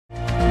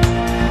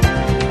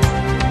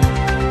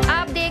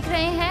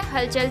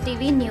हलचल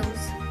TV news.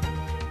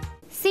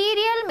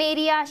 Serial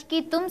मेरी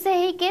आशिकी तुम से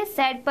ही के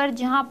सेट पर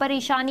जहां पर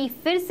ईशानी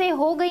फिर से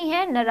हो गई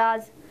हैं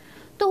नाराज,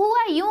 तो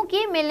हुआ यूं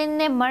कि मिलिंद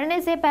ने मरने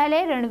से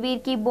पहले रणवीर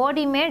की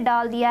बॉडी में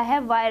डाल दिया है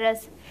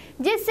वायरस,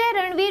 जिससे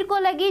रणवीर को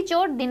लगी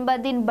चोट दिन ब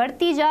दिन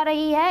बढ़ती जा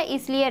रही है।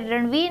 इसलिए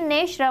रणवीर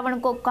ने श्रवण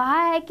को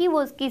कहा है कि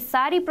वो उसकी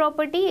सारी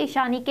प्रॉपर्टी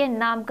ईशानी के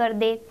नाम कर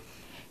दे।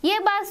 ये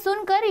बात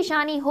सुनकर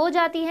ईशानी हो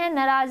जाती है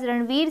नाराज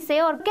रणवीर से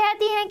और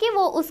कहती हैं कि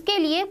वो उसके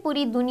लिए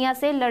पूरी दुनिया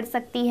से लड़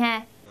सकती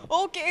हैं।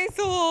 ओके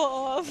सो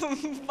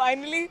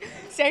फाइनली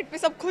सेट पे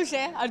सब खुश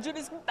हैं। Arjun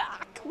is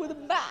back with a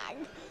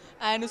bang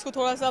and उसको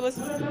थोड़ा सा बस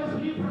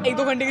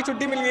 1-2 घंटे की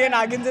छुट्टी मिल गई है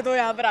नागिन से, तो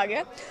यहाँ पर आ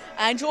गया।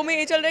 एंड शो में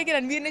ये चल रहा है कि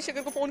रणवीर ने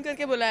शिखर को फ़ोन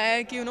करके बुलाया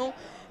है कि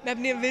मैं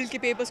अपने विल के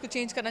पेपर्स को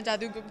चेंज करना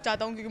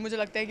चाहता हूँ क्योंकि मुझे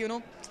लगता है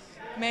कि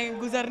मैं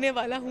गुजरने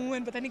वाला हूँ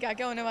एंड पता नहीं क्या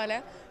क्या होने वाला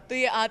है। तो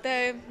ये आता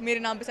है मेरे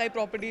नाम पे सारी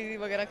प्रॉपर्टी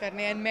वगैरह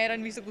करने एंड मैं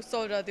रणवीर से गुस्सा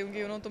हो जाती हूँ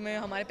कि तुम्हें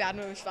हमारे प्यार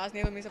में विश्वास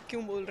नहीं है, तुम ये सब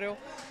क्यों बोल रहे हो,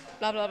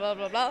 ब्ला ब्ला ब्ला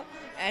ब्ला ब्ला।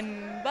 एंड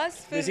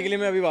बस बेसिकली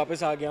मैं अभी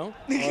वापस आ गया हूँ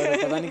और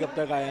पता नहीं कब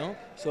तक आया हूँ।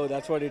 So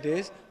that's what it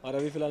is. और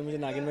अभी फ़िलहाल मुझे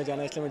नागिन में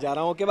जाना है, इसलिए मैं जा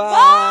रहा हूँ। Okay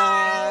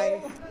bye.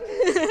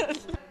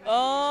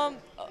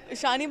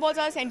 ईशानी बहुत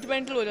ज़्यादा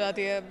सेंटिमेंटल हो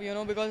जाती है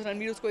बिकॉज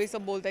रणवीर उसको ये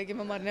सब बोलता है कि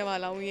मैं मरने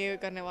वाला हूँ, ये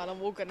करने वाला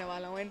हूँ, वो करने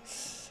वाला हूँ। एंड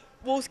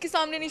वो उसके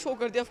सामने नहीं शो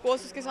करती, ऑफ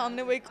कोर्स उसके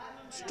सामने वो एक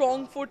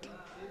स्ट्रॉन्ग फुट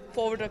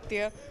फॉरवर्ड रखती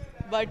है,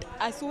 बट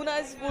एज सून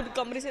एज वो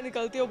कमरे से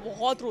निकलती है वो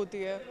बहुत रोती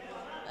है।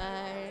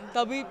 एंड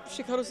तभी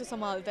शिखर उसे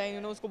संभालता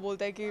है, उसको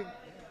बोलता है कि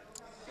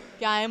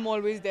I am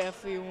always there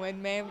for you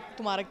and मैं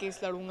तुम्हारा केस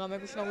लड़ूंगा, मैं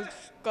कुछ ना कुछ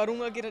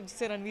करूँगा कि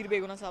जिससे रणवीर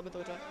बेगुनाह साबित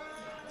हो जाए।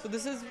 So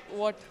this is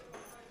what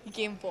he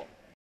came for.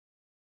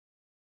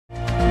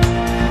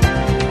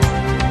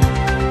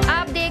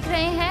 आप देख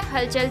रहे हैं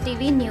हलचल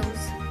टीवी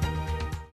न्यूज।